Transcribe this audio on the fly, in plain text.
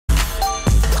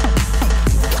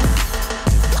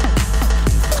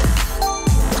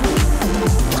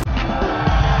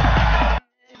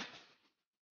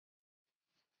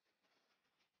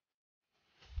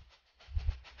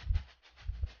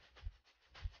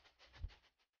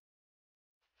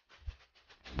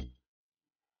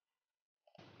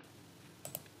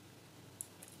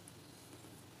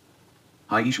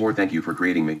Hi Ishwar, thank you for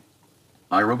creating me.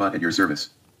 iRobot at your service.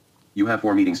 You have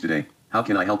 4 meetings today. How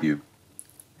can I help you?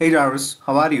 Hey Jarvis,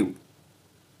 how are you?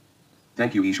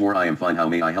 Thank you Ishwar, I am fine. How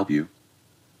may I help you?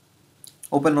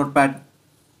 Open Notepad.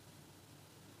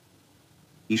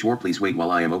 Ishwar, please wait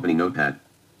while I am opening Notepad.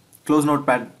 Close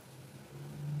Notepad.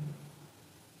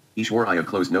 Ishwar, I have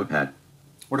closed Notepad.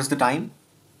 What is the time?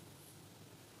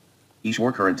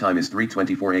 Ishwar, current time is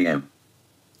 3:24 a.m.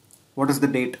 What is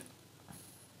the date?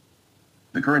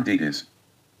 The current date is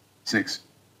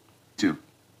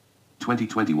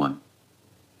 6/2/2021.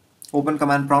 Open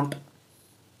command prompt.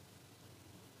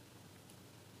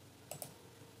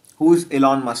 Who is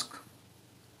Elon Musk?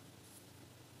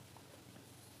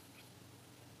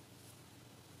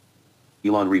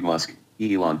 Elon Reed Musk,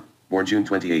 Elon, born June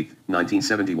 28,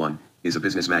 1971, is a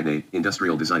business magnate,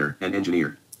 industrial designer, and engineer.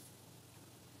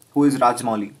 Who is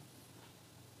Rajmouli?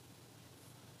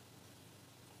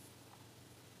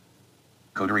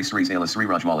 Kodari Sri Sala Sri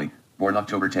Rajmouli, born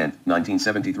October 10,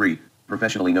 1973,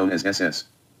 professionally known as SS.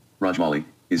 Rajmouli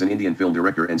is an Indian film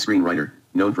director and screenwriter,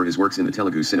 known for his works in the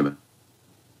Telugu cinema.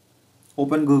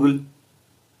 Open Google.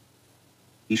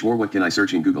 Ishwar, what can I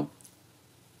search in Google?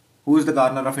 Who is the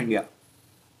Governor of India?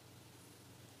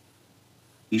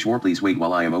 Ishwar, please wait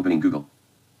while I am opening Google.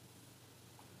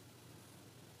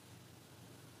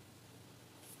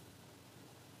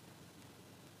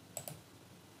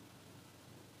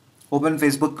 Open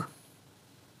Facebook.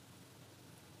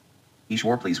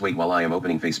 Ishwar, please wait while I am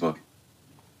opening Facebook.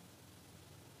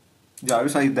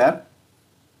 Jarvis, are you there?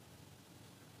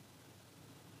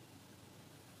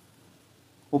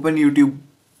 Open YouTube.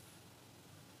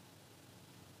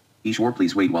 Ishwar,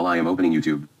 please wait while I am opening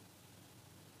YouTube.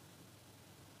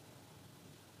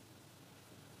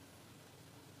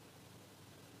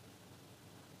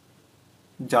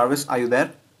 Jarvis, are you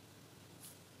there?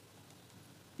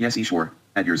 Yes Ishwar,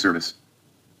 at your service.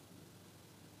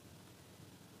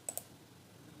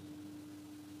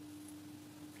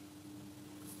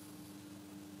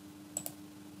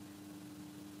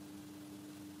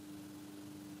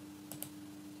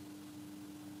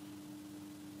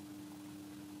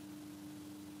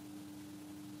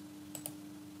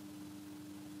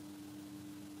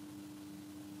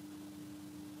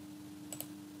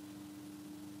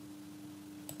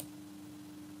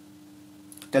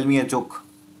 Tell me a joke.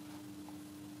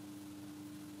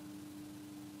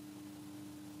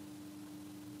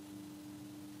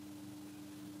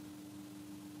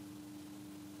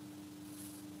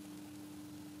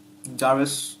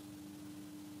 Jarvis.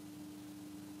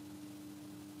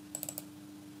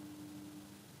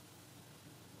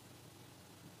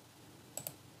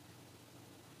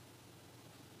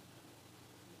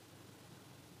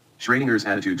 Schrodinger's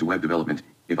attitude to web development: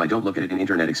 if I don't look at it in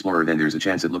Internet Explorer, then there's a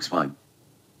chance it looks fine.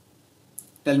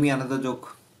 Tell me another joke.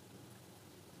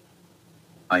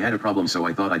 I had a problem, so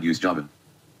I thought I'd use Java.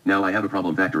 Now I have a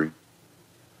problem factory.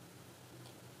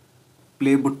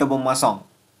 Play Butta Bomma song.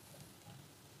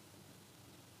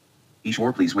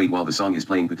 Ishwar, please wait while the song is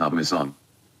playing Putabama song.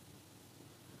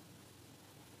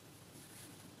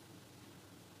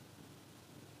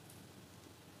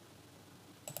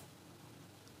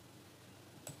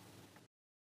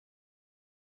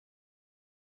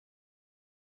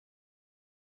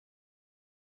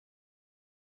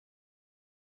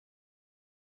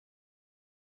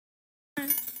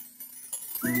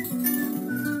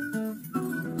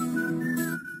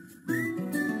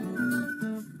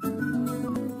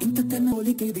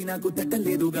 ఇంతకన్నోలికేది నాకు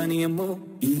తట్టలేదు గాని అమ్మో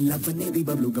ఈ love అనేది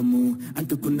బబ్లు గమ్ము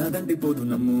అంటుకున్నదండి పోదు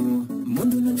నమ్ము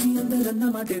ముందు నుంచి అందరన్న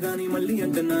మాటే గాని మళ్ళీ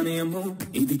అంటున్నానే అమ్మో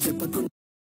ఇది చెప్పకుండా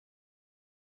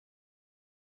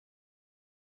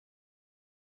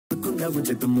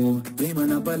వచ్చేతమ్ము ప్రేమ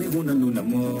నా పలివు నన్ను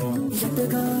నమ్మో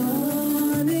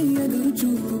ఎంతగానే ఎదురు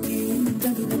చూపుకి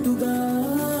తగినట్టుగా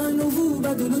నువ్వు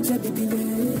బదులు చదివివే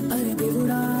అరే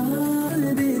దేవుడా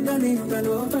దేదనే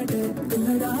తలో పటే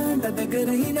పిల్లడాంట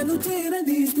దగ్గరై నన్ను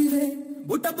చేరదీసివే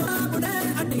బుట్టబొమ్మే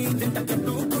అన్ని జంట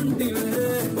కట్టుకుంటివే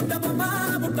బుట్టబొమ్మ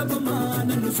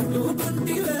నన్ను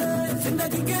చుట్టుకుంటివే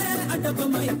జిందగీకే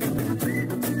అడ్డబొమ్మ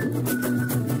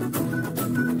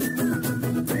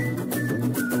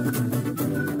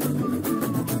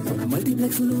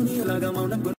మల్టీప్లెక్స్ లోని అలాగా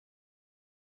మౌనం